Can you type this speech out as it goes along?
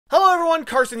Hello everyone,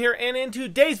 Carson here, and in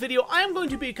today's video I am going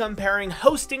to be comparing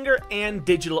HostGator and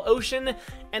DigitalOcean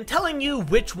and telling you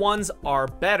which ones are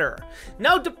better.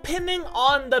 Now, depending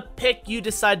on the pick you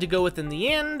decide to go with in the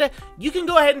end, you can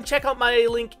go ahead and check out my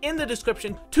link in the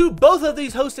description to both of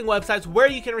these hosting websites where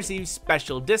you can receive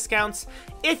special discounts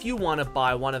if you want to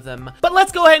buy one of them. But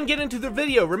let's go ahead and get into the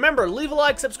video. Remember, leave a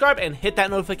like, subscribe, and hit that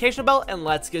notification bell, and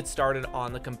let's get started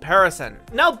on the comparison.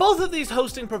 Now, both of these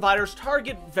hosting providers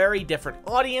target very different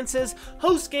audiences.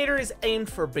 HostGator is aimed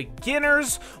for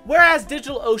beginners, whereas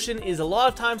DigitalOcean is a lot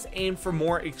of times aimed for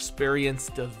more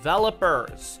experienced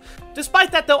developers.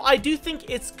 Despite that though, I do think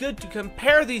it's good to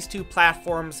compare these two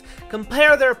platforms,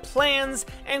 compare their plans,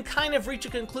 and kind of reach a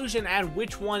conclusion at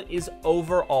which one is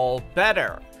overall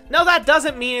better. Now, that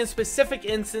doesn't mean in specific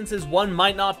instances one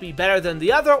might not be better than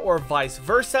the other or vice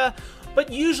versa,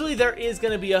 but usually there is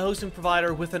going to be a hosting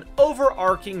provider with an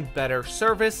overarching better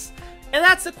service. And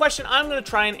that's the question I'm going to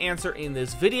try and answer in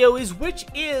this video, is which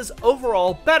is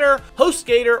overall better,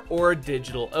 HostGator or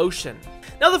DigitalOcean?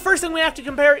 Now, the first thing we have to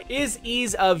compare is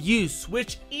ease of use,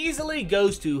 which easily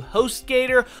goes to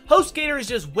HostGator. HostGator is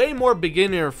just way more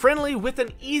beginner friendly with an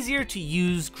easier to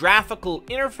use graphical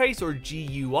interface or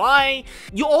GUI.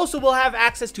 You also will have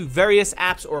access to various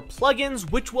apps or plugins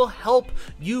which will help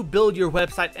you build your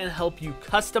website and help you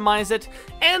customize it.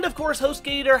 And of course,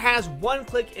 HostGator has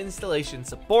one-click installation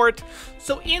support.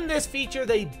 So in this feature,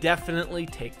 they definitely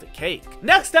take the cake.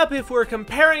 Next up, if we're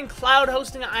comparing cloud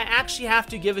hosting, I actually have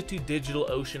to give it to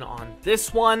DigitalOcean on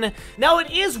this one. Now, it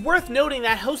is worth noting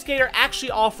that HostGator actually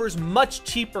offers much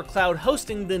cheaper cloud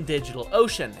hosting than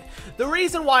DigitalOcean. The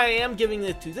reason why I am giving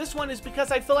it to this one is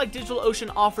because I feel like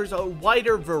DigitalOcean offers a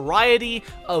wider variety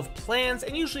of plans,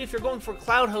 and usually if you're going for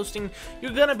cloud hosting,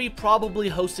 you're going to be probably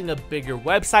hosting a bigger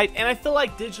website, and I feel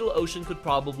like DigitalOcean could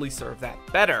probably serve that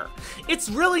better. It's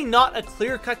really not a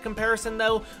clear-cut comparison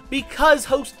though, because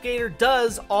HostGator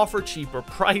does offer cheaper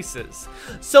prices.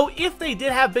 So if they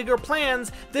did have bigger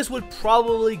plans, this would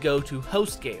probably go to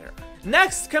HostGator.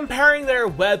 Next, comparing their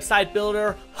website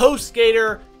builder,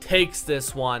 HostGator takes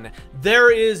this one. There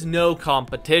is no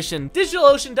competition.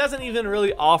 DigitalOcean doesn't even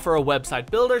really offer a website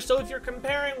builder, so if you're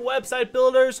comparing website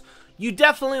builders, you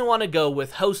definitely want to go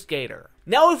with HostGator.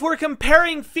 Now, if we're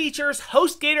comparing features,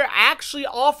 HostGator actually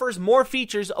offers more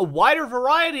features, a wider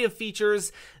variety of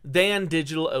features than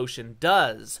DigitalOcean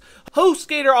does.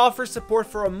 HostGator offers support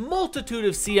for a multitude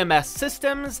of CMS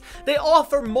systems. They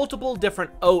offer multiple different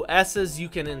OSs you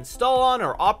can install on,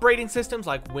 or operating systems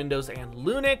like Windows and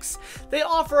Linux. They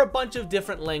offer a bunch of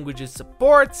different languages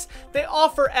supports. They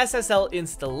offer SSL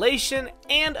installation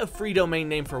and a free domain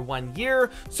name for 1 year.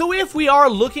 So if we are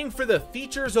looking for the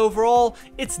features overall,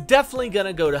 it's definitely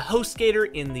gonna go to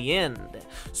HostGator in the end.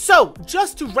 So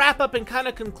just to wrap up and kind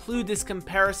of conclude this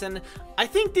comparison, I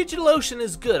think DigitalOcean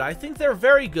is good. I think they're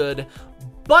very good.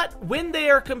 But when they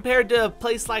are compared to a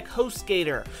place like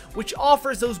HostGator, which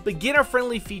offers those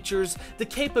beginner-friendly features, the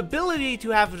capability to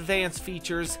have advanced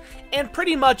features, and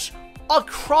pretty much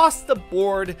across the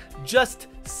board, just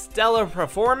stellar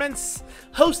performance,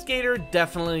 HostGator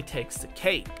definitely takes the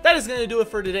cake. That is going to do it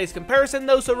for today's comparison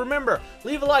though, so remember,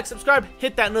 leave a like, subscribe,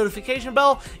 hit that notification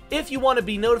bell if you want to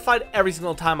be notified every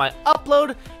single time I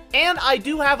upload. And I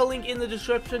do have a link in the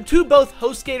description to both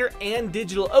HostGator and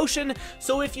DigitalOcean,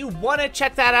 so if you want to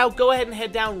check that out, go ahead and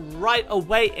head down right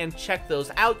away and check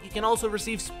those out. You can also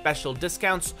receive special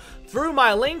discounts through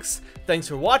my links. Thanks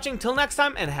for watching, till next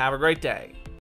time, and have a great day.